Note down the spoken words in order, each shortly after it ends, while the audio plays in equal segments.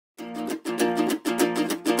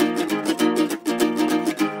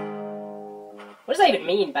that even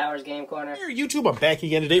mean, Bowers Game Corner? Here, YouTube, I'm back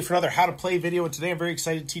again today for another How to Play video, and today I'm very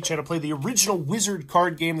excited to teach you how to play the original Wizard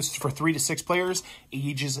card game. This is for 3 to 6 players,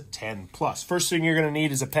 ages 10 plus. First thing you're going to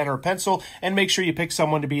need is a pen or a pencil, and make sure you pick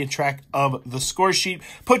someone to be in track of the score sheet.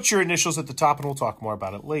 Put your initials at the top, and we'll talk more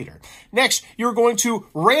about it later. Next, you're going to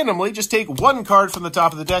randomly just take one card from the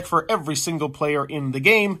top of the deck for every single player in the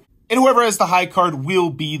game, and whoever has the high card will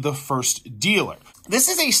be the first dealer. This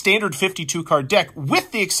is a standard 52 card deck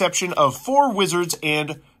with the exception of 4 wizards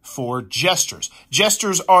and 4 jesters.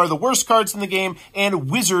 Jesters are the worst cards in the game, and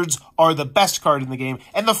wizards are the best card in the game,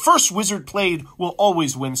 and the first wizard played will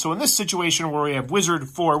always win. So in this situation where we have wizard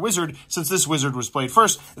for wizard, since this wizard was played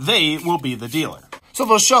first, they will be the dealer. So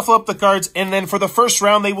they'll shuffle up the cards, and then for the first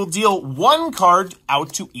round, they will deal 1 card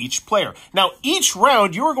out to each player. Now, each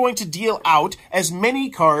round, you are going to deal out as many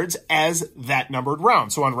cards as that numbered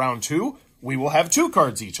round. So on round 2, we will have 2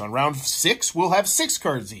 cards each. On round 6, we'll have 6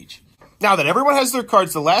 cards each. Now that everyone has their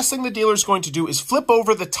cards, the last thing the dealer is going to do is flip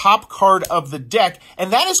over the top card of the deck,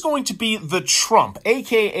 and that is going to be the trump,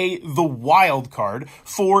 aka the wild card,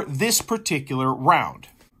 for this particular round.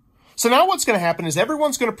 So now what's going to happen is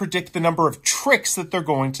everyone's going to predict the number of tricks that they're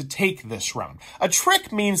going to take this round. A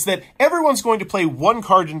trick means that everyone's going to play 1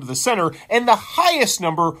 card into the center, and the highest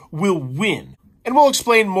number will win. And we'll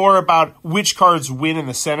explain more about which cards win in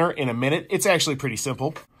the center in a minute. It's actually pretty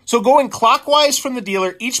simple. So going clockwise from the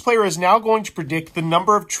dealer, each player is now going to predict the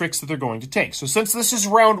number of tricks that they're going to take. So since this is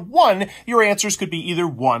round 1, your answers could be either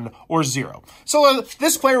 1 or 0. So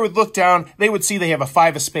this player would look down, they would see they have a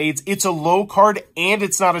 5 of spades. It's a low card and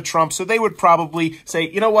it's not a trump, so they would probably say,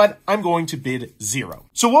 you know what, I'm going to bid 0.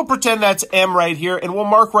 So we'll pretend that's M right here, and we'll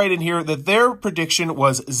mark right in here that their prediction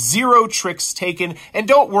was 0 tricks taken. And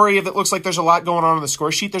don't worry if it looks like there's a lot going on the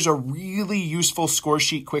score sheet. There's a really useful score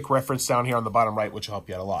sheet quick reference down here on the bottom right, which will help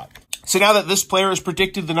you out a lot. So now that this player has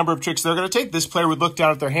predicted the number of tricks they're going to take, this player would look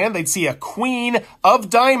down at their hand. They'd see a queen of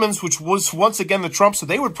diamonds, which was once again the trump, so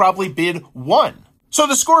they would probably bid 1. So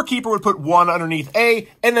the scorekeeper would put 1 underneath A,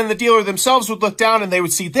 and then the dealer themselves would look down and they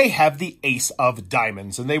would see they have the ace of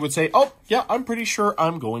diamonds. And they would say, oh, yeah, I'm pretty sure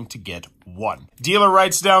I'm going to get 1. Dealer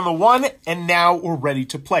writes down the 1, and now we're ready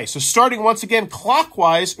to play. So starting once again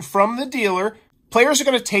clockwise from the dealer, players are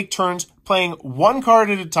going to take turns playing 1 card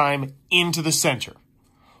at a time into the center.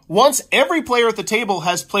 Once every player at the table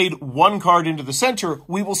has played 1 card into the center,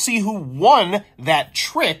 we will see who won that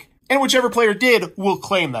trick, and whichever player did will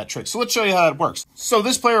claim that trick. So let's show you how that works. So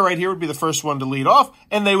this player right here would be the first one to lead off,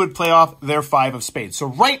 and they would play off their 5 of spades. So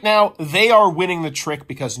right now, they are winning the trick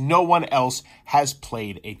because no one else has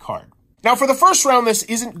played a card. Now, for the first round, this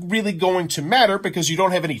isn't really going to matter because you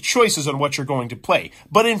don't have any choices on what you're going to play.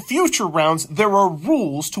 But in future rounds, there are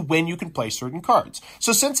rules to when you can play certain cards.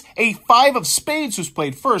 So since a 5 of spades was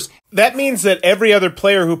played first, that means that every other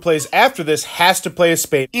player who plays after this has to play a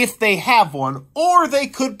spade if they have one, or they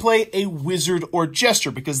could play a wizard or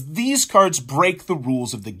jester because these cards break the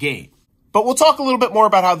rules of the game. But we'll talk a little bit more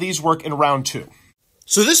about how these work in round 2.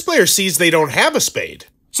 So this player sees they don't have a spade.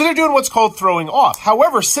 So they're doing what's called throwing off.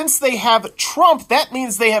 However, since they have trump, that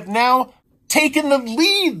means they have now taken the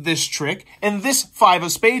lead this trick, and this 5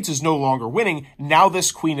 of spades is no longer winning. Now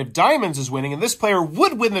this queen of diamonds is winning, and this player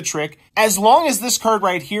would win the trick as long as this card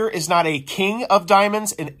right here is not a king of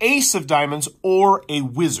diamonds, an ace of diamonds, or a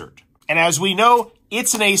wizard. And as we know,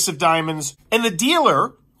 it's an ace of diamonds, and the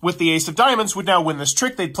dealer with the ace of diamonds would now win this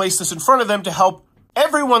trick. They'd place this in front of them to help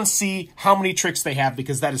everyone see how many tricks they have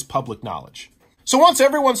because that is public knowledge. So once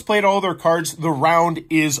everyone's played all their cards, the round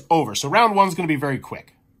is over. So round 1 is going to be very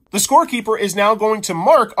quick. The scorekeeper is now going to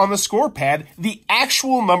mark on the score pad the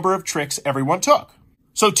actual number of tricks everyone took.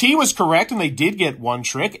 So T was correct and they did get 1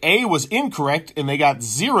 trick. A was incorrect and they got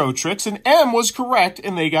 0 tricks. And M was correct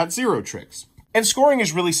and they got 0 tricks. And scoring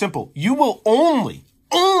is really simple. You will only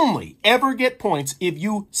ever get points if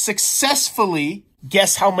you successfully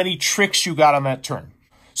guess how many tricks you got on that turn.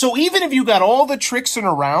 So even if you got all the tricks in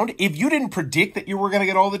a round, if you didn't predict that you were going to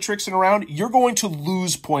get all the tricks in a round, you're going to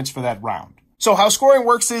lose points for that round. So how scoring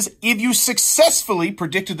works is if you successfully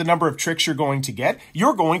predicted the number of tricks you're going to get,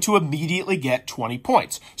 you're going to immediately get 20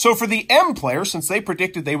 points. So for the M player, since they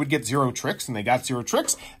predicted they would get 0 tricks and they got 0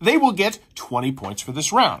 tricks, they will get 20 points for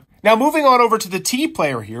this round. Now moving on over to the T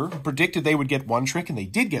player here, who predicted they would get 1 trick and they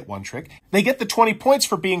did get 1 trick, they get the 20 points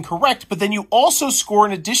for being correct, but then you also score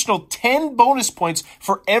an additional 10 bonus points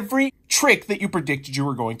for every trick that you predicted you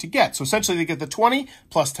were going to get. So essentially they get the 20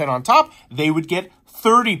 plus 10 on top, they would get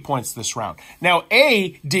 30 points this round. Now,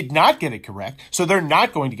 A did not get it correct, so they're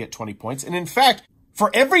not going to get 20 points. And in fact, for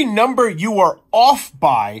every number you are off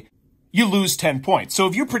by, you lose 10 points. So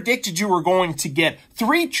if you predicted you were going to get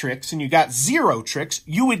 3 tricks and you got 0 tricks,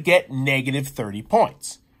 you would get negative 30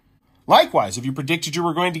 points. Likewise, if you predicted you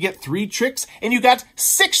were going to get 3 tricks and you got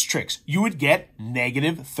 6 tricks, you would get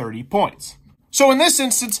negative 30 points. So in this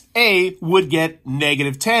instance, A would get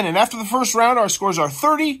negative 10, and after the first round, our scores are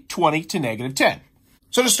 30, 20 to negative 10.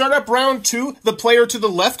 So to start up round 2, the player to the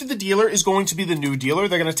left of the dealer is going to be the new dealer.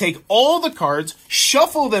 They're going to take all the cards,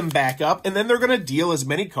 shuffle them back up, and then they're going to deal as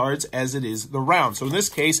many cards as it is the round. So in this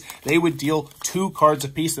case, they would deal 2 cards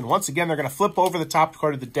apiece. And once again, they're going to flip over the top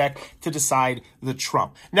card of the deck to decide the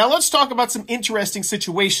trump. Now let's talk about some interesting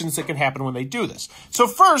situations that can happen when they do this. So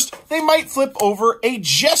first, they might flip over a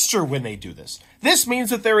jester when they do this. This means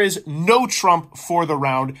that there is no trump for the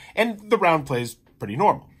round, and the round plays pretty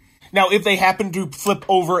normal. Now, if they happen to flip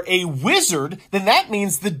over a wizard, then that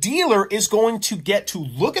means the dealer is going to get to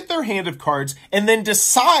look at their hand of cards and then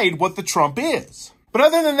decide what the trump is. But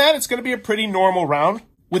other than that, it's going to be a pretty normal round,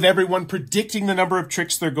 with everyone predicting the number of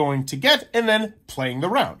tricks they're going to get and then playing the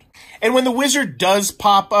round. And when the wizard does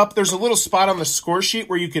pop up, there's a little spot on the score sheet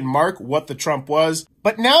where you can mark what the trump was.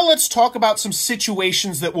 But now let's talk about some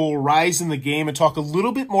situations that will arise in the game and talk a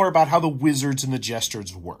little bit more about how the wizards and the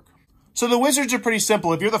jesters work. So the wizards are pretty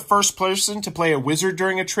simple. If you're the first person to play a wizard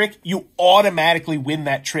during a trick, you automatically win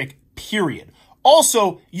that trick, period.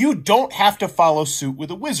 Also, you don't have to follow suit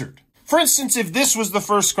with a wizard. For instance, if this was the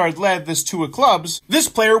first card led, this 2 of clubs, this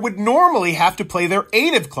player would normally have to play their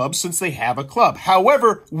 8 of clubs since they have a club.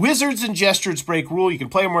 However, wizards and jesters break rule. You can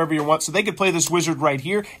play them wherever you want, so they could play this wizard right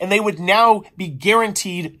here, and they would now be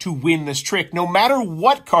guaranteed to win this trick, no matter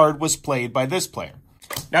what card was played by this player.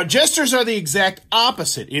 Now, jesters are the exact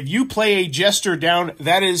opposite. If you play a jester down,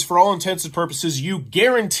 that is, for all intents and purposes, you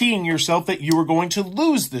guaranteeing yourself that you are going to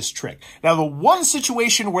lose this trick. Now, the one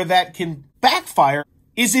situation where that can backfire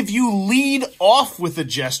is if you lead off with a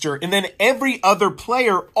jester and then every other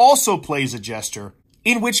player also plays a jester,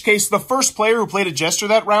 in which case the first player who played a jester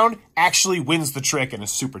that round actually wins the trick and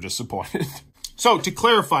is super disappointed. So, to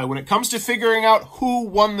clarify, when it comes to figuring out who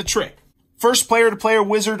won the trick, first player to play a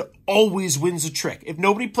wizard always wins a trick. If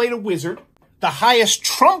nobody played a wizard, the highest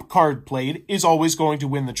trump card played is always going to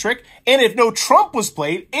win the trick. And if no trump was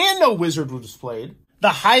played and no wizard was played, the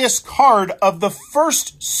highest card of the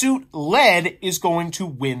first suit led is going to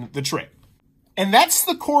win the trick. And that's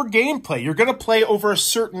the core gameplay. You're going to play over a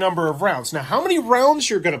certain number of rounds. Now, how many rounds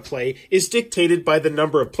you're going to play is dictated by the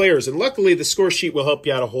number of players. And luckily, the score sheet will help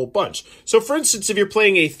you out a whole bunch. So, for instance, if you're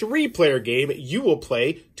playing a 3-player game, you will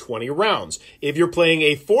play 20 rounds. If you're playing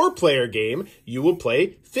a 4-player game, you will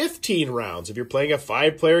play 15 rounds. If you're playing a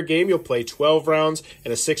 5-player game, you'll play 12 rounds.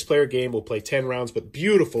 And a 6-player game will play 10 rounds. But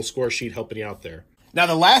beautiful score sheet helping you out there. Now,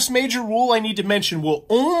 the last major rule I need to mention will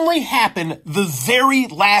only happen the very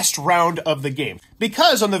last round of the game.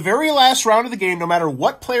 Because on the very last round of the game, no matter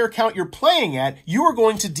what player count you're playing at, you are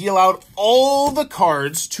going to deal out all the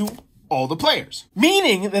cards to all the players.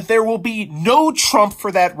 Meaning that there will be no trump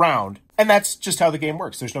for that round. And that's just how the game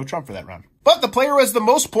works. There's no trump for that round. But the player who has the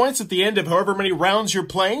most points at the end of however many rounds you're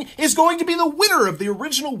playing is going to be the winner of the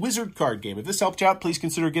original Wizard card game. If this helped you out, please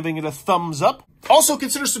consider giving it a thumbs up. Also,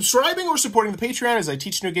 consider subscribing or supporting the Patreon as I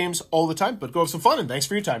teach new games all the time. But go have some fun, and thanks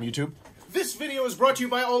for your time, YouTube. This video is brought to you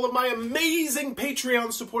by all of my amazing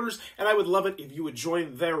Patreon supporters, and I would love it if you would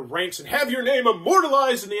join their ranks and have your name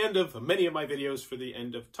immortalized in the end of many of my videos for the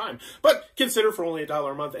end of time. But consider for only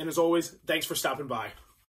 $1 a month, and as always, thanks for stopping by.